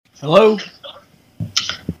Hello.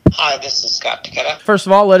 Hi, this is Scott Takeda. First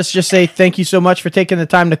of all, let us just say thank you so much for taking the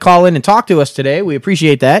time to call in and talk to us today. We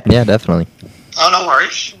appreciate that. Yeah, definitely. Oh, no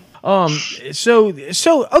worries.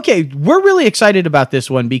 So okay, we're really excited about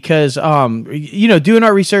this one because doing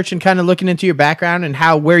our research and kind of looking into your background and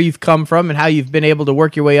where you've come from and how you've been able to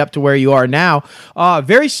work your way up to where you are now,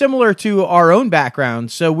 very similar to our own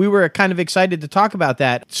background. So we were kind of excited to talk about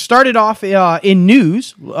that. Started off in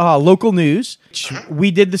news, local news.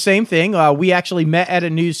 We did the same thing. We actually met at a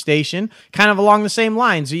news station, kind of along the same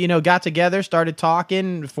lines. Got together, started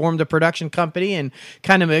talking, formed a production company, and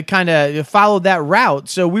kind of followed that route.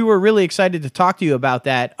 So we were really excited to talk to you about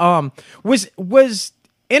that. Was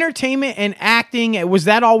entertainment and acting, was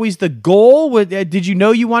that always the goal? Did you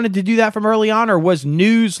know you wanted to do that from early on, or was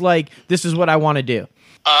news like, this is what I want to do?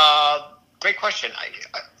 Great question.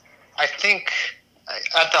 I think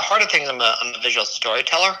at the heart of things, I'm a visual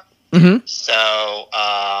storyteller. Mm-hmm. So,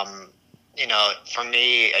 for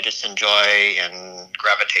me, I just enjoy and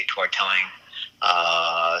gravitate toward telling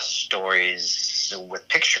stories with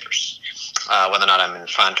pictures, whether or not I'm in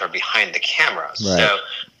front or behind the camera. Right. So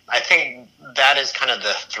I think that is kind of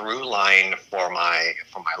the through line for my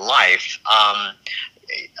life.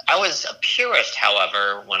 I was a purist,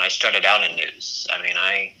 however, when I started out in news. I mean,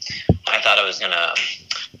 I thought I was going to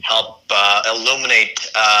help illuminate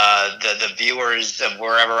the viewers of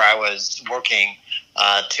wherever I was working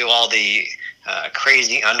to all the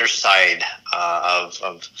crazy underside of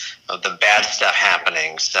the bad stuff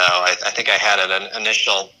happening. So I think I had an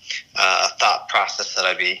initial thought process that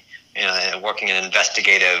I'd be working in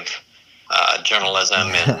investigative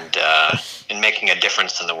journalism and making a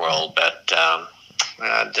difference in the world, but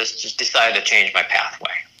just decided to change my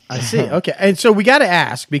pathway. I see. Okay. And so we got to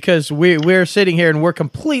ask, because we're sitting here and we're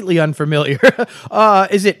completely unfamiliar.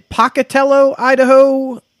 Is it Pocatello,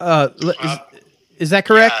 Idaho? Is that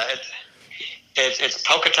correct? Yeah, it's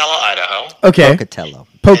Pocatello, Idaho. Okay.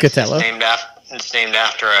 Pocatello. It's named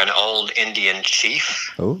after an old Indian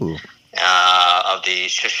chief. Ooh. Of the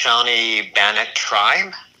Shoshone Bannock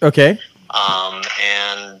tribe. Okay.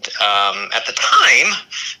 At the time,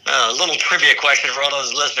 a little trivia question for all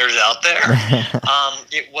those listeners out there.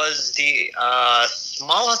 It was the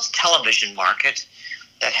smallest television market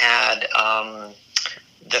that had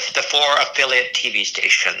the four affiliate TV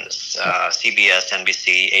stations: CBS,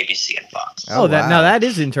 NBC, ABC, and Fox. Wow. Now that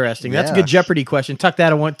is interesting. That's a good Jeopardy question. Tuck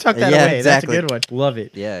that away. Exactly. That's a good one. Love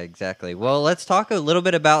it. Yeah, exactly. Well, let's talk a little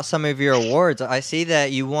bit about some of your awards. I see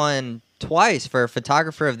that you won twice for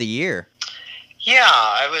Photographer of the Year. Yeah,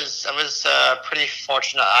 I was pretty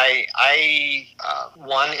fortunate. I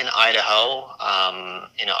won in Idaho,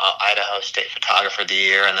 Idaho State Photographer of the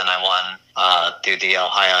Year, and then I won through the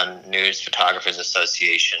Ohio News Photographers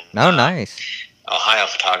Association. Oh, nice. Ohio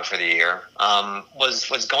Photographer of the Year.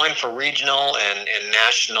 Was going for regional and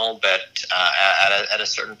national, but at a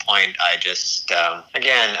certain point, I just I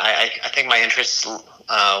think my interests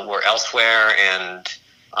were elsewhere, and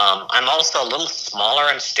I'm also a little smaller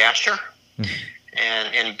in stature.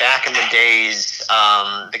 And back in the days,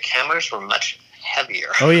 the cameras were much heavier.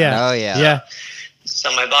 Oh yeah.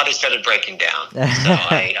 So my body started breaking down. So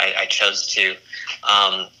I chose to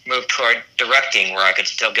move toward directing, where I could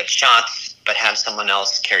still get shots, but have someone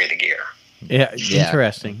else carry the gear. Yeah.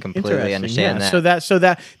 Interesting. Completely understand that. So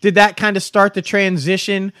that did that kind of start the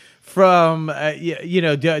transition from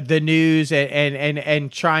the news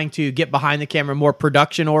and trying to get behind the camera, more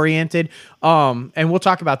production oriented. And we'll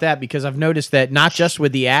talk about that, because I've noticed that not just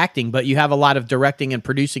with the acting, but you have a lot of directing and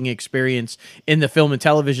producing experience in the film and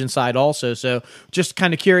television side also. So just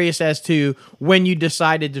kind of curious as to when you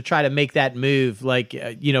decided to try to make that move, like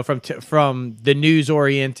from the news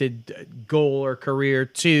oriented goal or career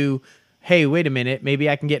to, hey, wait a minute, maybe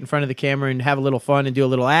I can get in front of the camera and have a little fun and do a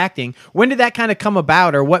little acting. When did that kind of come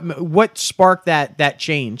about, or what sparked that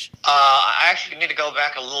change? I actually need to go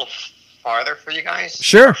back a little farther for you guys.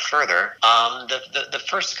 Sure. Further. The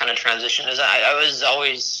first kind of transition is I was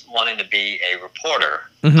always wanting to be a reporter.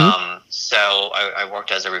 Mm-hmm. So I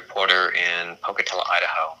worked as a reporter in Pocatello,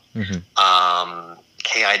 Idaho. Mm-hmm.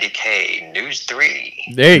 KIDK, News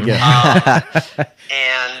 3. There you go.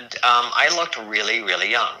 And I looked really,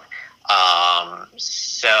 really young.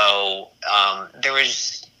 So there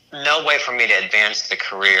was no way for me to advance the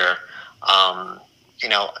career,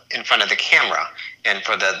 in front of the camera. And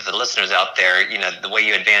for the listeners out there, the way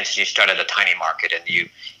you advance is you start at a tiny market and you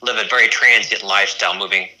live a very transient lifestyle,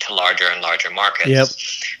 moving to larger and larger markets. Yep.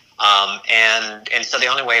 And so the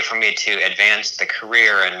only way for me to advance the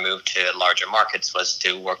career and move to larger markets was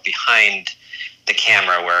to work behind the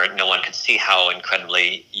camera, where no one could see how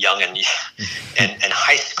incredibly young and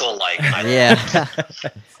high school like I was.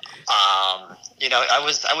 I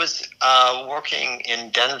was working in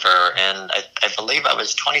Denver, and I believe I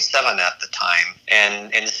was 27 at the time,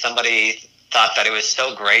 and somebody thought that it was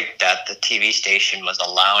so great that the TV station was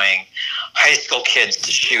allowing high school kids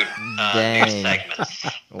to shoot news segments.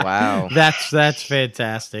 Wow. That's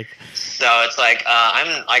fantastic. So it's like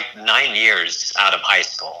I'm like 9 years out of high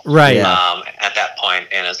school, Right. Yeah. at that point,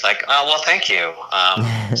 and it's like, oh well, thank you.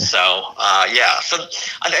 So I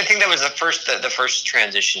think that was the first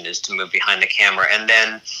transition is to move behind the camera, and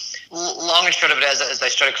then long and short of it, as I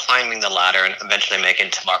started climbing the ladder and eventually making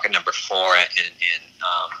it to market number 4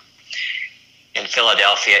 in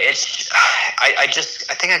Philadelphia, I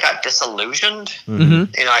think I got disillusioned.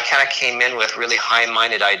 Mm-hmm. You know, I kind of came in with really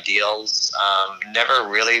high-minded ideals. Never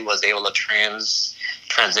really was able to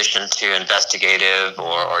transition to investigative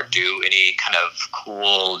or do any kind of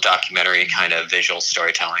cool documentary kind of visual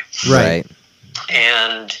storytelling. Right.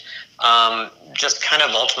 And just kind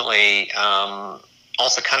of ultimately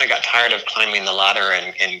also kind of got tired of climbing the ladder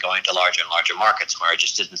and going to larger and larger markets where it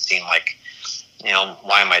just didn't seem like, you know,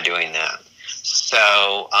 why am I doing that?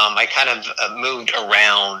 So I kind of moved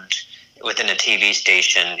around within a TV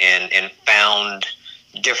station and found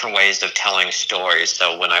different ways of telling stories.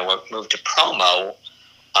 So when I moved to promo,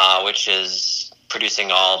 which is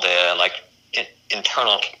producing all the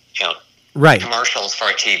internal, Right. commercials for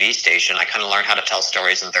a TV station, I kind of learned how to tell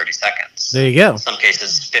stories in 30 seconds. There you go. In some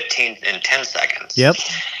cases, 15 and 10 seconds. Yep.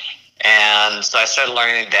 And so I started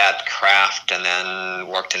learning that craft, and then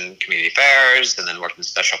worked in community fairs, and then worked in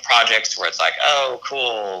special projects where it's like, oh,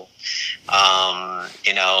 cool.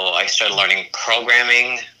 I started learning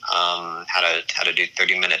programming, how to do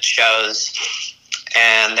 30-minute shows,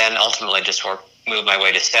 and then ultimately just moved my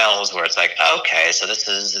way to sales, where it's like, okay, so this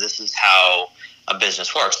is how a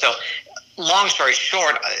business works. So, long story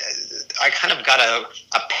short, I kind of got a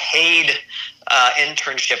paid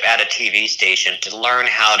internship at a TV station to learn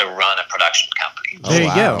how to run a production company. There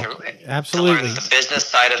you go. To Absolutely. learn the business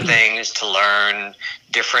side of things, to learn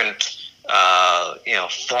different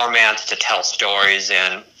formats to tell stories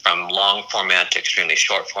in, from long format to extremely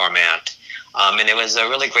short format. And it was a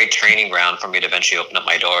really great training ground for me to eventually open up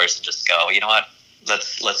my doors and just go, you know what,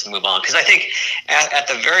 let's move on. Because I think at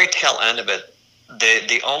the very tail end of it,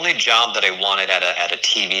 the only job that I wanted at a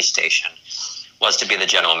TV station was to be the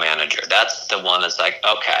general manager. That's the one that's like,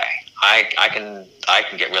 okay, I can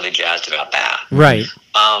get really jazzed about that. Right.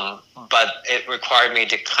 But it required me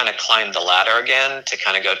to kind of climb the ladder again, to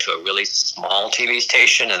kind of go to a really small TV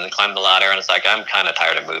station and then climb the ladder. And it's like, I'm kind of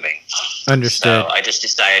tired of moving. Understood. So I just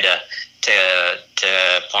decided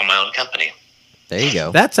to form my own company. There you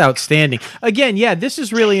go. That's outstanding. Again, yeah, this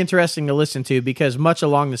is really interesting to listen to because much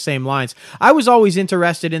along the same lines, I was always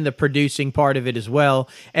interested in the producing part of it as well.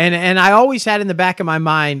 And I always had in the back of my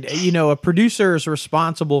mind, a producer is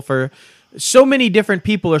responsible for so many different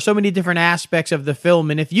people or so many different aspects of the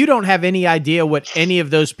film. And if you don't have any idea what any of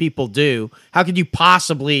those people do, how could you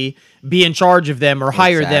possibly be in charge of them or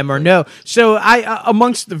hire them or know? So I,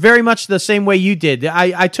 amongst very much the same way you did,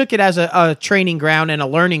 I took it as a training ground and a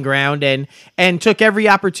learning ground and took every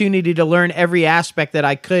opportunity to learn every aspect that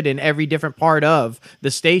I could in every different part of the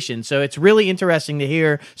station. So it's really interesting to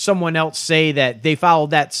hear someone else say that they followed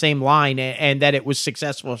that same line and that it was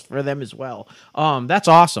successful for them as well. That's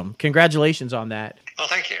awesome. Congratulations on that. Well,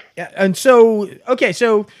 thank you. Yeah, and so okay,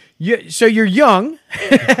 so you're young,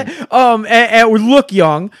 and look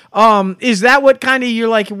young. Is that what kind of you're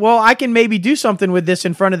like? Well, I can maybe do something with this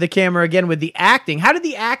in front of the camera again with the acting. How did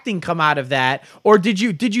the acting come out of that, or did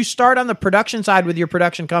you start on the production side with your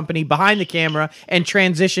production company behind the camera and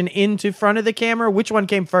transition into front of the camera? Which one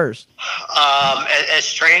came first? As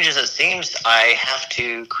strange as it seems, I have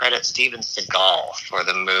to credit Steven Seagal for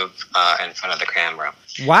the move in front of the camera.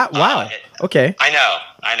 Wow. Okay. I know.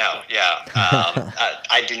 Yeah.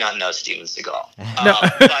 I do not know Steven Seagal. No.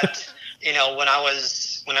 But when I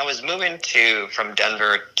was moving from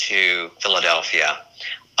Denver to Philadelphia,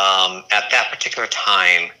 at that particular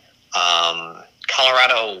time,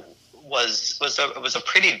 Colorado was a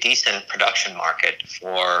pretty decent production market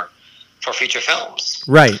for feature films.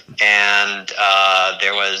 Right. And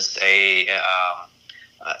there was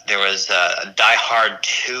Die Hard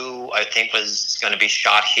 2, I think, was going to be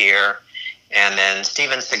shot here. And then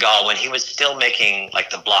Steven Seagal, when he was still making like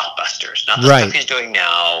the blockbusters, not the stuff he's doing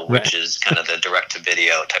now, which is kind of the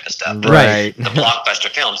direct-to-video type of stuff. Right. The blockbuster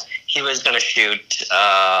films. He was going to shoot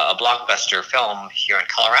a blockbuster film here in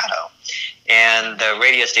Colorado. And the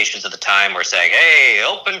radio stations at the time were saying, hey,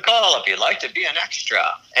 open call if you'd like to be an extra.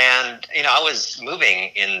 And, I was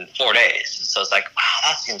moving in 4 days. So it's like, wow,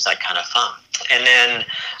 that seems like kind of fun. And then,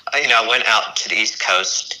 I went out to the East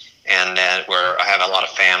Coast and then where I have a lot of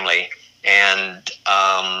family. And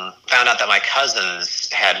found out that my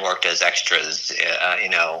cousins had worked as extras,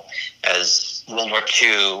 as World War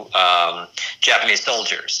II Japanese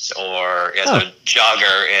soldiers, or as a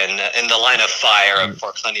jogger in the line of fire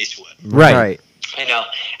for Clint Eastwood. Right.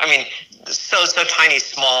 I mean, so tiny,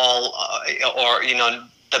 small, or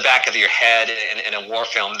the back of your head in a war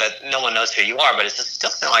film that no one knows who you are, but it's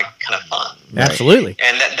still like kind of fun. Absolutely.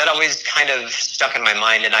 And that always kind of stuck in my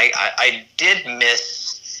mind, and I did miss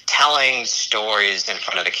telling stories in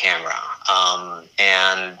front of the camera,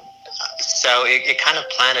 and so it kind of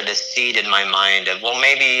planted a seed in my mind of, well,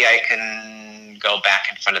 maybe I can go back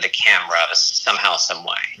in front of the camera somehow, some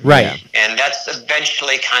way. Right. And that's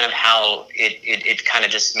eventually kind of how it kind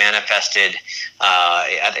of just manifested.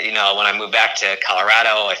 When I moved back to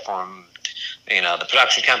Colorado, I formed, the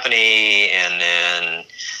production company, and then,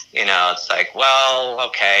 it's like, well,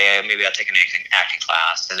 okay, maybe I'll take an acting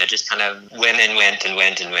class. And it just kind of went and went.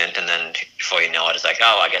 And then before you know it, it's like,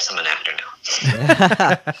 oh, I guess I'm an actor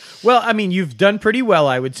now. Well, I mean, you've done pretty well,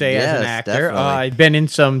 I would say, as an actor. I've been in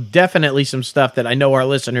definitely some stuff that I know our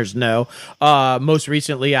listeners know. Most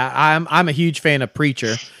recently, I'm a huge fan of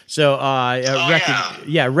Preacher. So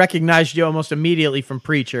recognized you almost immediately from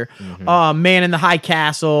Preacher. Mm-hmm. Man in the High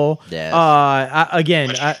Castle.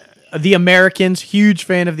 Yes. The Americans, huge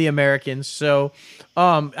fan of The Americans. So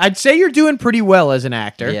I'd say you're doing pretty well as an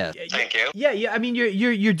actor. Yeah. Thank you. Yeah. I mean,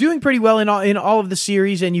 you're doing pretty well in all of the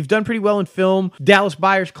series, and you've done pretty well in film, Dallas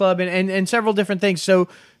Buyers Club, and several different things. So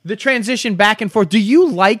the transition back and forth. Do you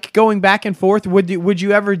like going back and forth? Would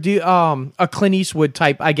you ever do a Clint Eastwood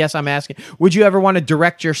type? I guess I'm asking. Would you ever want to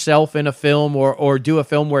direct yourself in a film, or do a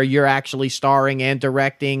film where you're actually starring and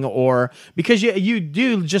directing? Or because you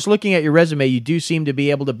do, just looking at your resume, you do seem to be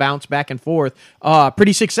able to bounce back and forth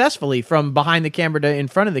pretty successfully from behind the camera to in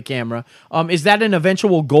front of the camera. Is that an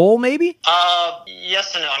eventual goal, maybe?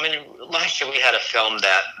 Yes and no. I mean, last year we had a film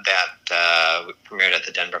that premiered at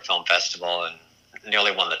the Denver Film Festival and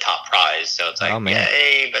nearly won the top prize. So it's like,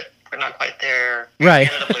 yay, but we're not quite there. Right.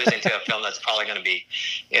 We ended up losing to a film that's probably going to be,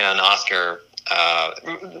 an Oscar,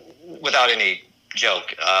 without any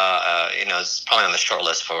joke. It's probably on the short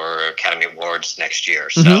list for Academy Awards next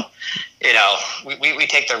year. So, we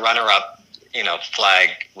take the runner-up, flag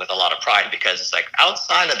with a lot of pride, because it's like,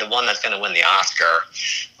 outside of the one that's going to win the Oscar,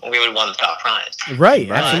 we would have won the top prize. Right,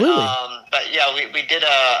 absolutely. But yeah, we did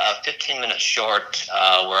a 15-minute short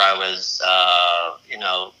where I was,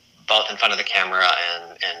 both in front of the camera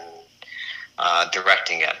and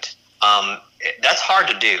directing it. That's hard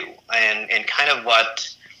to do, and kind of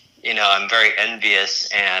what, I'm very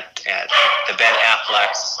envious at the Ben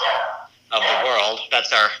Afflecks of the world.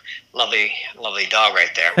 That's our lovely dog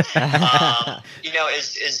right there.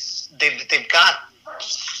 Is they've got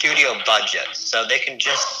studio budgets, so they can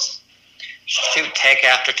just shoot take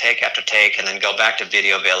after take after take, and then go back to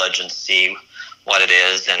Video Village and see what it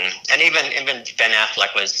is. And even Ben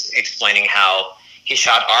Affleck was explaining how he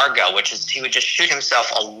shot Argo, which is he would just shoot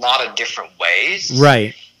himself a lot of different ways,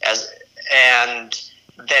 right? And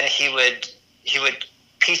then he would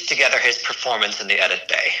piece together his performance in the edit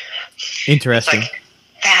bay. Interesting. It's like,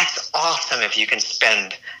 that's awesome if you can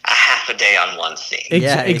spend a half a day on one scene.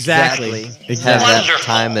 Exactly. Have that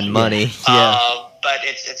time and money. But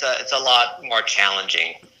it's a lot more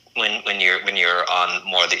challenging when you're on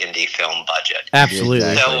more of the indie film budget. Absolutely.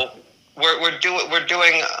 Exactly. So we're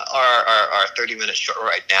doing our 30-minute short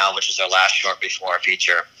right now, which is our last short before our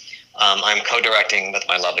feature. I'm co-directing with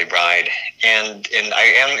my lovely bride, and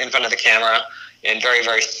I am in front of the camera in very,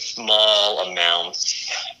 very small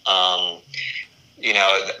amounts.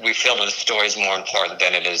 We feel that the story is more important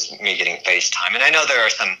than it is me getting FaceTime. And I know there are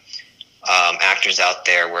some actors out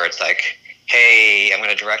there where it's like, hey, I'm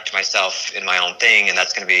going to direct myself in my own thing, and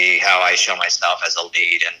that's going to be how I show myself as a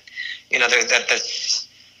lead. And,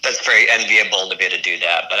 that's very enviable to be able to do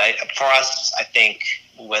that. But for us, I think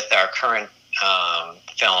with our current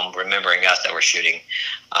film, Remembering Us, that we're shooting,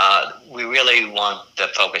 we really want the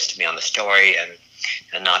focus to be on the story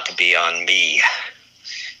and not to be on me.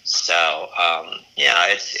 So I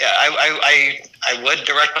would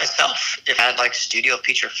direct myself if I had like studio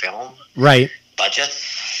feature film right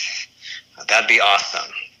budgets. That'd be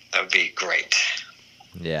awesome. That would be great.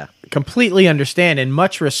 Yeah. Completely understand and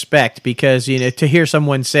much respect, because to hear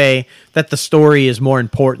someone say that the story is more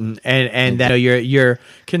important, and that you're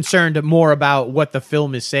concerned more about what the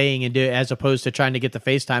film is saying and as opposed to trying to get the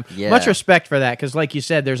FaceTime. Yeah. Much respect for that, because like you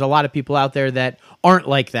said, there's a lot of people out there that aren't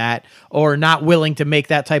like that, or not willing to make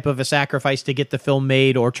that type of a sacrifice to get the film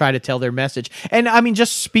made or try to tell their message. And I mean,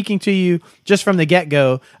 just speaking to you just from the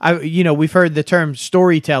get-go, we've heard the term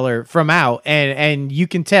storyteller from out, and you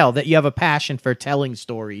can tell that you have a passion for telling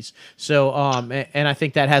stories. So, and I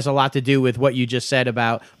think that has a lot to do with what you just said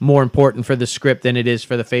about more important for the script than it is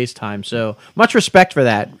for the FaceTime. So much respect for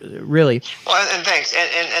that, really. Well, and thanks.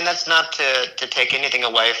 And that's not to take anything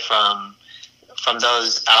away from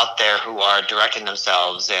those out there who are directing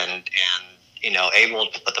themselves and able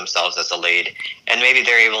to put themselves as a lead. And maybe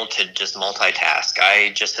they're able to just multitask.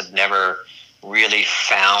 I just have never really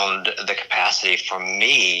found the capacity for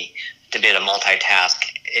me to be able to multitask,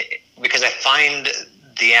 because I find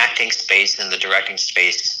the acting space and the directing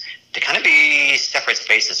space to kind of be separate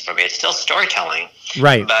spaces for me. It's still storytelling,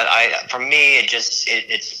 right? But for me,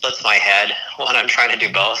 it splits my head when I'm trying to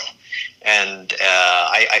do both, and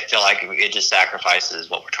I feel like it just sacrifices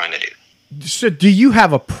what we're trying to do. So, do you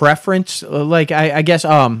have a preference? Like, I guess,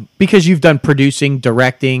 because you've done producing,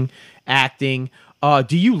 directing, acting.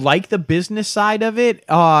 Do you like the business side of it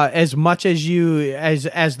as much as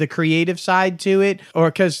as the creative side to it?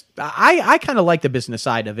 Or because I kind of like the business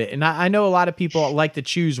side of it, and I know a lot of people like to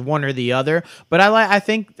choose one or the other, but I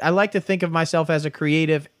like to think of myself as a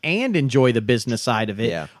creative and enjoy the business side of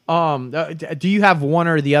it. Yeah. Do you have one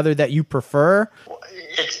or the other that you prefer?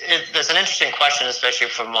 There's an interesting question, especially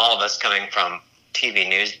from all of us coming from TV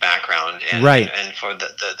news background, and, right. And for the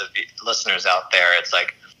listeners out there, it's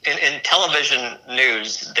like, in television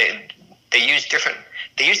news, they use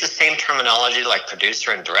the same terminology like producer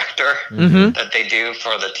and director that they do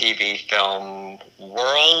for the TV film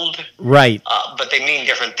world, right? But they mean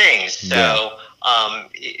different things. So,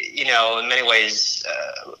 in many ways,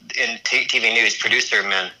 in TV news, producer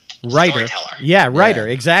meant writer. Storyteller. Yeah, writer.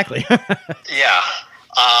 Yeah. Exactly. Yeah.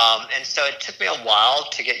 And so it took me a while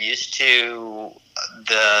to get used to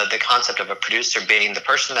the concept of a producer being the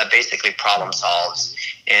person that basically problem solves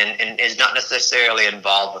and is not necessarily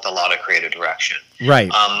involved with a lot of creative direction. Right.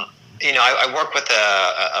 I work with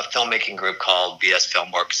a filmmaking group called BS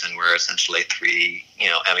Filmworks, and we're essentially 3,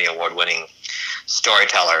 Emmy Award-winning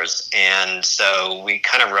storytellers. And so we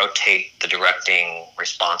kind of rotate the directing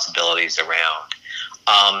responsibilities around.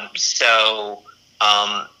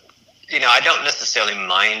 I don't necessarily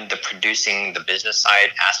mind the producing the business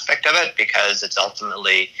side aspect of it, because it's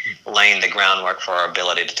ultimately laying the groundwork for our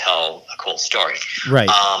ability to tell a cool story. Right.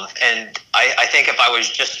 And I think if I was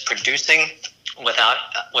just producing without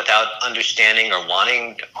understanding or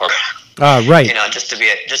wanting, or right, just to be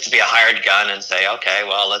a hired gun and say, okay,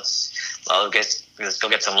 well, let's go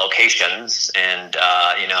get some locations and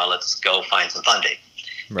let's go find some funding.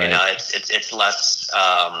 Right. It's less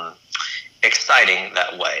exciting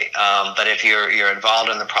that way. But if you're involved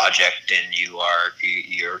in the project and you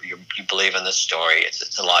believe in the story,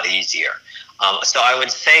 it's a lot easier. So I would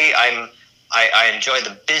say I enjoy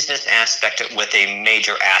the business aspect with a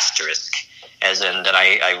major asterisk, as in that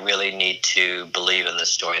I really need to believe in the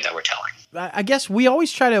story that we're telling. I guess we always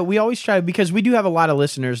try to, because we do have a lot of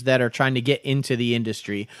listeners that are trying to get into the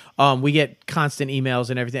industry. We get constant emails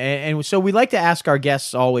and everything. And so we like to ask our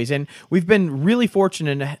guests always, and we've been really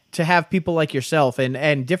fortunate to have people like yourself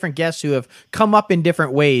and different guests who have come up in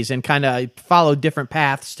different ways and kind of followed different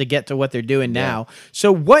paths to get to what they're doing now.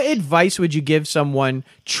 So what advice would you give someone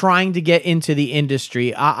trying to get into the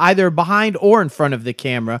industry, either behind or in front of the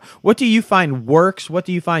camera? What do you find works? What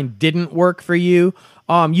do you find didn't work for you?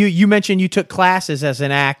 You mentioned you took classes as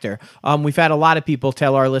an actor. We've had a lot of people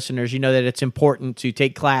tell our listeners, that it's important to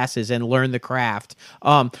take classes and learn the craft.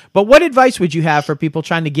 But what advice would you have for people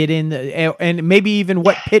trying to get in, and maybe even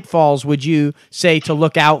what pitfalls would you say to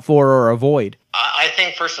look out for or avoid? I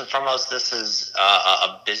think first and foremost, this is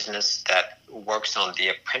a business that works on the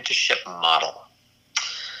apprenticeship model.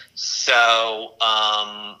 So,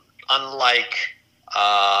 unlike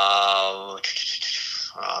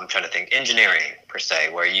I'm trying to think, engineering per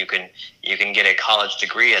se, where you can get a college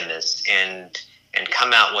degree in this and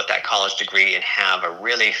come out with that college degree and have a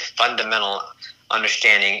really fundamental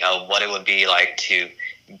understanding of what it would be like to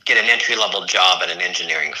get an entry-level job at an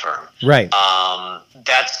engineering firm. Right.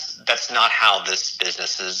 That's not how this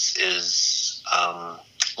business is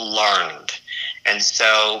learned. And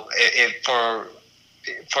so for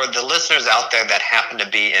the listeners out there that happen to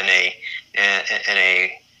be in a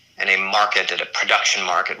market, at a production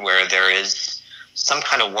market, where there is some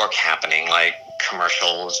kind of work happening, like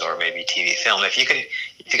commercials or maybe TV film. If you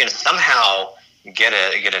can somehow get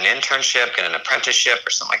an internship, get an apprenticeship or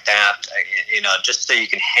something like that, just so you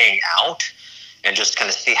can hang out and just kind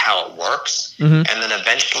of see how it works, and then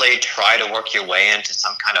eventually try to work your way into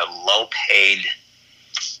some kind of low-paid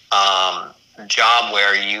job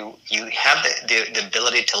where you have the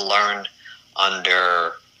ability to learn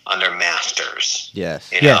under masters.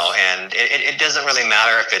 Yes. And it doesn't really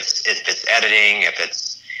matter if it's editing, if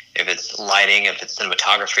it's lighting, if it's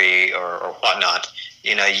cinematography or whatnot.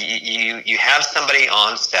 You have somebody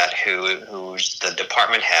on set who's the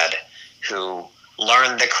department head who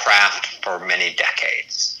learned the craft for many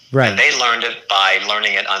decades. Right. And they learned it by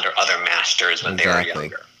learning it under other masters when they were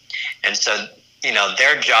younger. And so,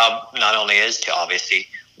 their job not only is to obviously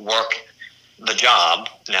work the job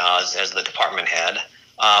now as the department head,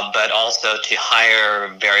 but also to hire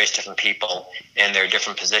various different people in their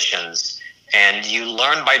different positions. And you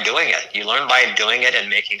learn by doing it. You learn by doing it and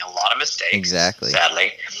making a lot of mistakes. Exactly.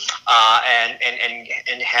 Sadly,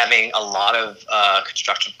 and having a lot of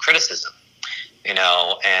constructive criticism.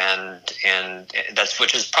 And that's,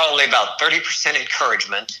 which is probably about 30%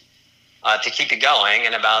 encouragement to keep you going,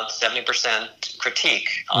 and about 70% critique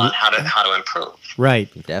on how to improve. Right.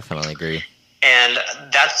 Definitely agree. And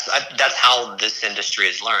that's how this industry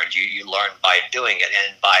is learned. You learn by doing it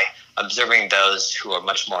and by observing those who are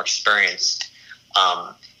much more experienced.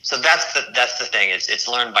 So that's the thing. It's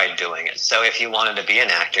learned by doing it. So if you wanted to be an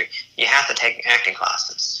actor, you have to take acting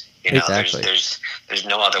classes. Exactly. There's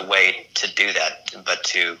no other way to do that but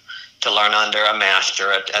to learn under a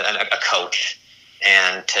master, a coach,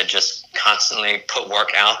 and to just constantly put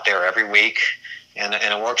work out there every week in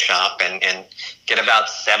a workshop and get about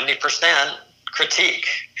 70% critique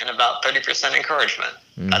and about 30% encouragement.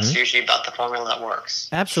 That's usually about the formula that works.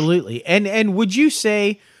 Absolutely. And would you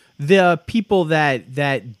say the people that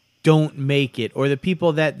don't make it, or the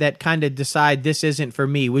people that kind of decide this isn't for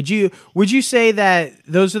me, would you say that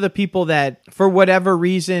those are the people that for whatever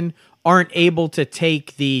reason aren't able to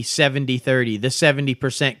take the 70-30, the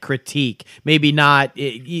 70% critique? Maybe not,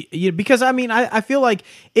 because I feel like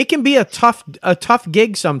it can be a tough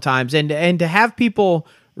gig sometimes, and to have people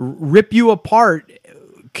rip you apart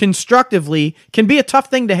constructively can be a tough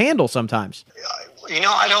thing to handle sometimes.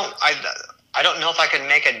 I don't know if I can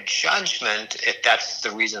make a judgment if that's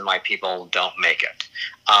the reason why people don't make it.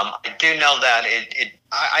 I do know that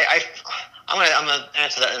I'm gonna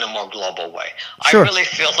answer that in a more global way. Sure. I really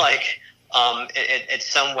feel like in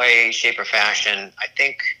some way, shape, or fashion, I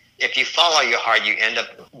think if you follow your heart, you end up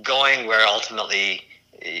going where ultimately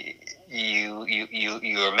you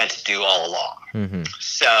are meant to do all along. Mm-hmm.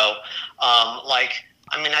 So,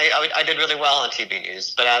 I did really well on TV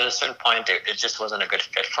news, but at a certain point, it just wasn't a good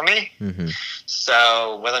fit for me. Mm-hmm.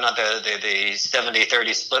 So whether or not the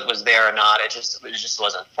 70-30 split was there or not, it just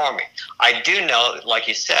wasn't for me. I do know, like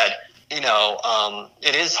you said,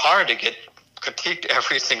 it is hard to get critiqued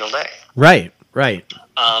every single day. Right.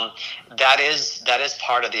 That is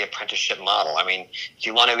part of the apprenticeship model. I mean, if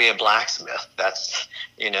you want to be a blacksmith, that's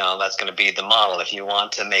going to be the model. If you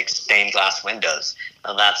want to make stained glass windows,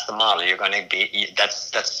 that's the model. You're going to be,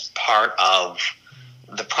 that's part of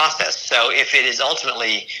the process. So if it is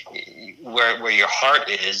ultimately where your heart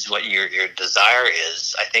is, what your desire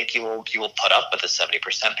is, I think you will put up with the 70%,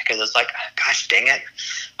 because it's like, gosh dang it,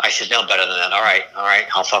 I should know better than that. All right,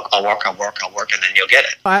 I'll work, and then you'll get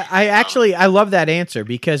it. I love that answer,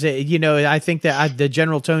 because I think that the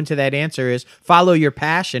general tone to that answer is follow your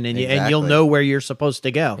passion, and Exactly. and you'll know where you're supposed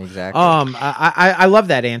to go. Exactly. I love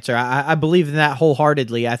that answer. I believe in that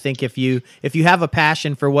wholeheartedly. I think if you have a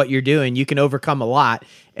passion for what you're doing, you can overcome a lot.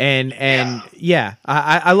 And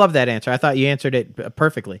I love that answer. I thought you answered it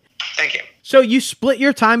perfectly. Thank you. So you split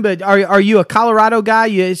your time, but are you a Colorado guy?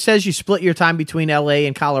 It says you split your time between LA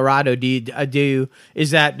and Colorado.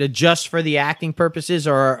 Is that just for the acting purposes,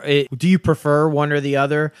 or do you prefer one or the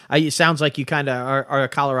other? It sounds like you kind of are a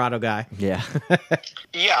Colorado guy. Yeah.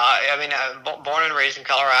 Yeah, I mean, born and raised in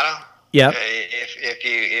Colorado. Yeah.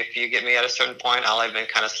 If you get me at a certain point, I'll even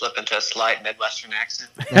kind of slip into a slight Midwestern accent,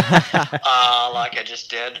 like I just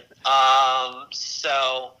did.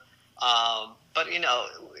 But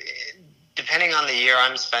depending on the year,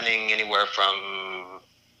 I'm spending anywhere from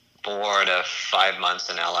 4 to 5 months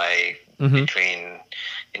in LA, between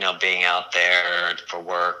being out there for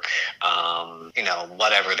work,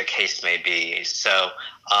 whatever the case may be. So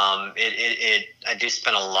I do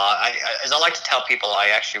spend a lot. As I like to tell people, I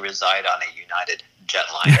actually reside on a United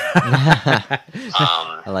jetliner.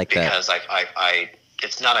 I like because that. I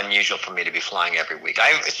it's not unusual for me to be flying every week.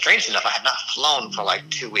 Strange enough, I had not flown for like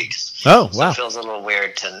 2 weeks. Oh, so wow. it feels a little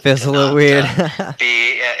weird to weird.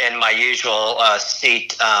 Be in my usual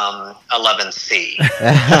seat 11C.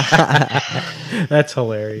 That's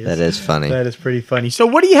hilarious. That is funny. That is pretty funny. So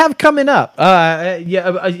what do you have coming up? I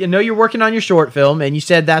know you're working on your short film, and you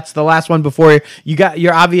said that's the last one before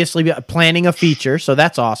you're obviously planning a feature, so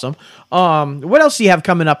that's awesome. What else do you have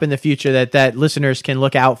coming up in the future that listeners can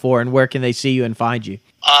look out for, and where can they see you and find you?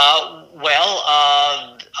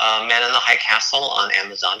 Man in the High Castle on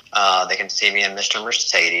Amazon. They can see me in Mr.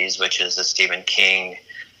 Mercedes, which is a Stephen King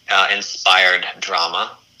inspired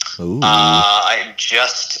drama. I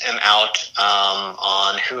just am out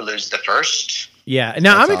on Hulu's The First. Yeah,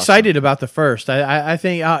 now I'm excited about The First. I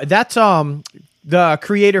think that's the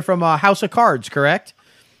creator from House of Cards, correct?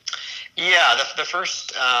 Yeah, the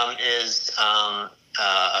First is a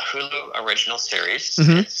Hulu original series.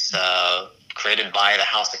 Mm-hmm. It's created by the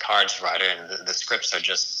House of Cards writer, and the scripts are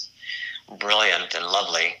just brilliant and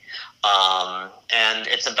lovely. And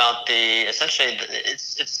it's about it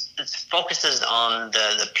focuses on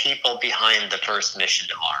the people behind the first mission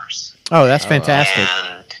to Mars. Oh, that's fantastic.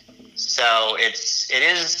 And so it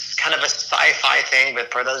is kind of a sci-fi thing,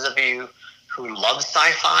 but for those of you who love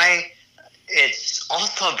sci-fi, it's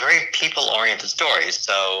also a very people-oriented story.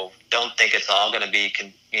 So don't think it's all going to be,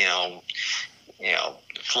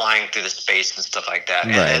 flying through the space and stuff like that.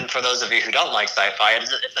 Right. And then for those of you who don't like sci-fi,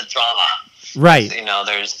 it's a drama. Right.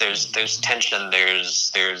 There's tension.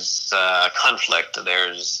 There's conflict.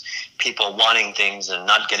 There's people wanting things and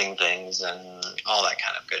not getting things, and all that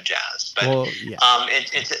kind of good jazz. But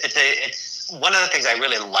it's one of the things I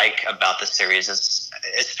really like about the series is,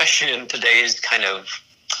 especially in today's kind of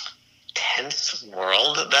tense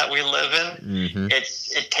world that we live in, mm-hmm.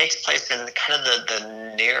 it takes place in kind of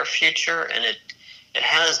the near future, and it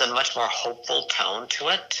has a much more hopeful tone to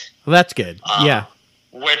it. Well, that's good. Yeah.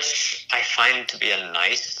 Which I find to be a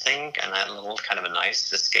nice thing, and a little kind of a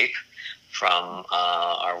nice escape from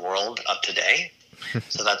our world of today.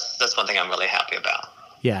 So that's one thing I'm really happy about.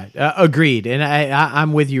 Yeah, agreed, and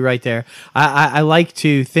I'm with you right there. I like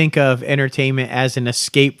to think of entertainment as an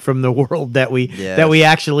escape from the world that we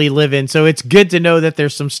actually live in. So it's good to know that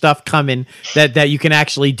there's some stuff coming that you can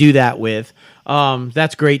actually do that with.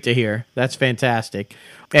 That's great to hear. That's fantastic.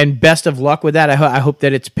 And best of luck with that. I hope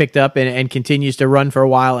that it's picked up and continues to run for a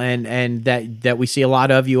while, and that we see a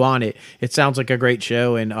lot of you on it. It sounds like a great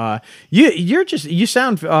show, and you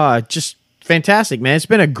sound just fantastic, man. It's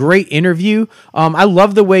been a great interview. I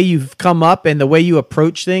love the way you've come up and the way you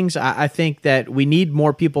approach things. I think that we need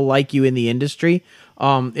more people like you in the industry.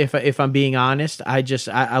 If I'm being honest,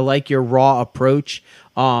 I like your raw approach.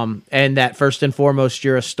 And that first and foremost,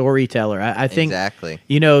 you're a storyteller. I think exactly.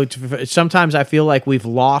 Sometimes I feel like we've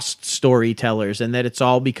lost storytellers, and that it's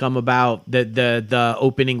all become about the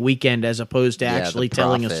opening weekend as opposed to actually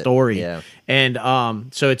telling a story. Yeah. And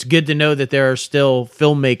so it's good to know that there are still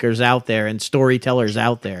filmmakers out there and storytellers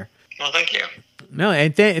out there. Well, thank you. No,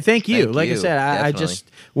 and thank you. Like I said, I definitely. just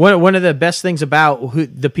one of the best things about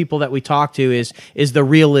the people that we talk to is the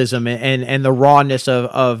realism and the rawness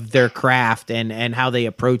of their craft and how they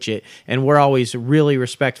approach it. And we're always really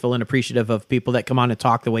respectful and appreciative of people that come on and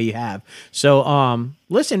talk the way you have. So,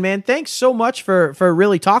 listen, man, thanks so much for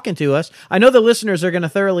really talking to us. I know the listeners are going to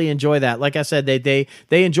thoroughly enjoy that. Like I said, they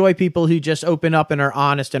enjoy people who just open up and are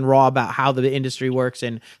honest and raw about how the industry works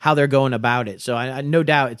and how they're going about it. So I no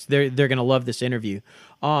doubt they're going to love this interview.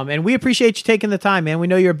 And we appreciate you taking the time, man. We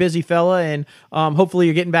know you're a busy fella, and hopefully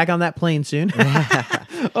you're getting back on that plane soon.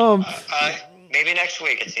 Maybe next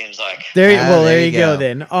week, it seems like. There you go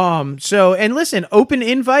then. So, and listen, open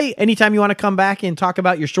invite. Anytime you want to come back and talk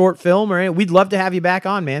about your short film, we'd love to have you back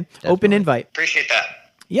on, man. Definitely. Open invite. Appreciate that.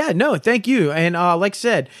 Yeah, no, thank you. And like I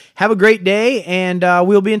said, have a great day, and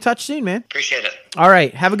we'll be in touch soon, man. Appreciate it. All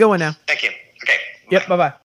right, have a good one now. Thank you. Okay. Yep, bye-bye.